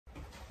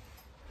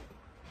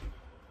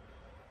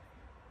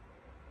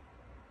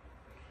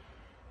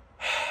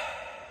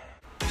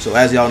So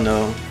as y'all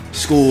know,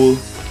 school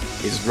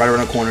is right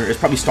around the corner. It's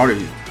probably started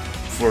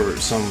for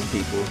some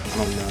people. I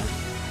don't know.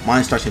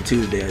 Mine starts on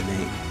Tuesday, I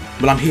think.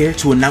 But I'm here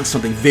to announce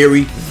something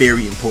very,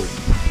 very important.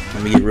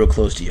 Let me get real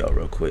close to y'all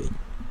real quick.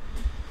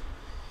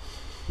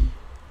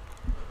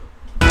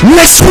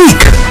 Next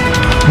week,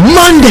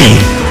 Monday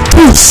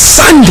through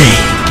Sunday,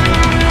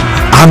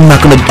 I'm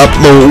not going to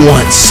upload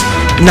once,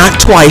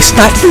 not twice,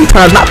 not 3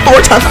 times, not 4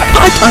 times, not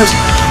 5 times.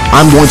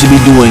 I'm going to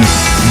be doing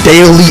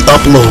daily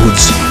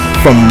uploads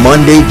from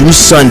Monday through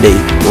Sunday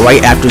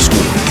right after school.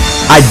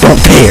 I don't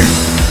care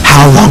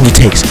how long it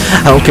takes.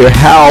 I don't care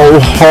how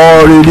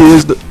hard it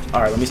is.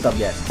 Alright, let me stop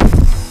gassing.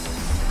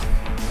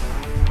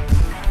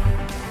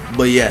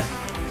 But yeah,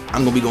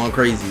 I'm going to be going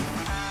crazy.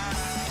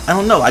 I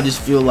don't know, I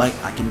just feel like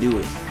I can do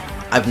it.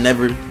 I've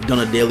never done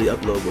a daily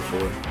upload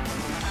before.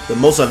 The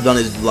most I've done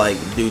is like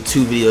do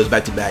 2 videos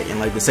back to back, and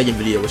like the second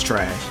video was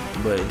trash.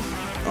 But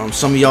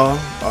some of y'all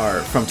are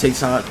from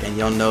TikTok and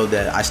y'all know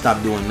that I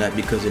stopped doing that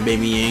because it made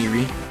me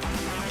angry.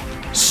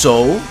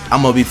 So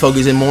I'm gonna be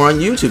focusing more on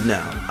YouTube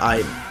now.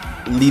 I'm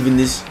leaving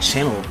this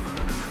channel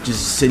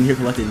just sitting here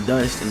collecting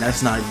dust, and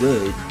that's not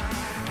good.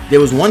 There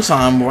was one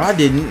time where I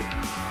didn't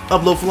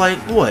upload for like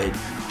what,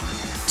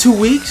 2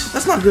 weeks?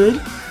 That's not good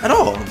at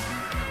all.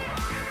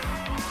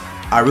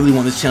 I really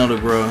want this channel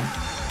to grow.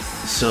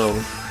 So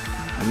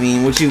I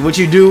mean, what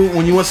you do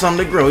when you want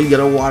something to grow, you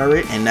gotta water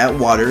it, and that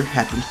water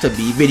happens to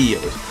be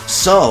videos.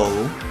 So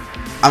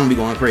I'm gonna be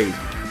going crazy.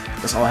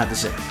 That's all I have to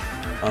say.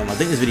 I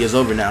think this video's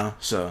over now,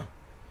 so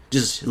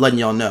just letting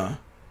y'all know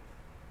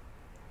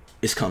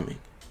it's coming.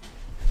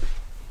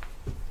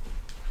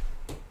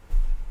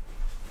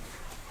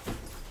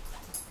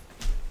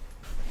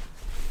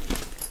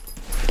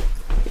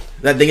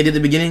 That thing I did at the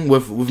beginning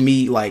with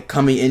me like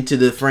coming into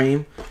the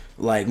frame,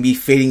 like me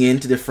fading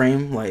into the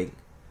frame, like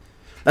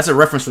that's a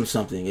reference from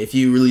something. If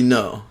you really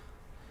know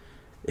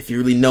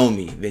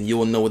me, then you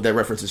will know what that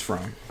reference is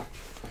from.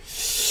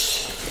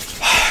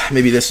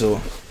 Maybe this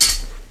will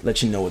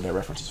let you know what that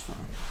reference is from.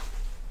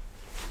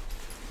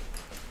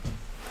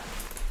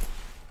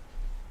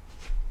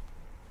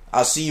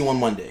 I'll see you on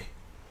Monday.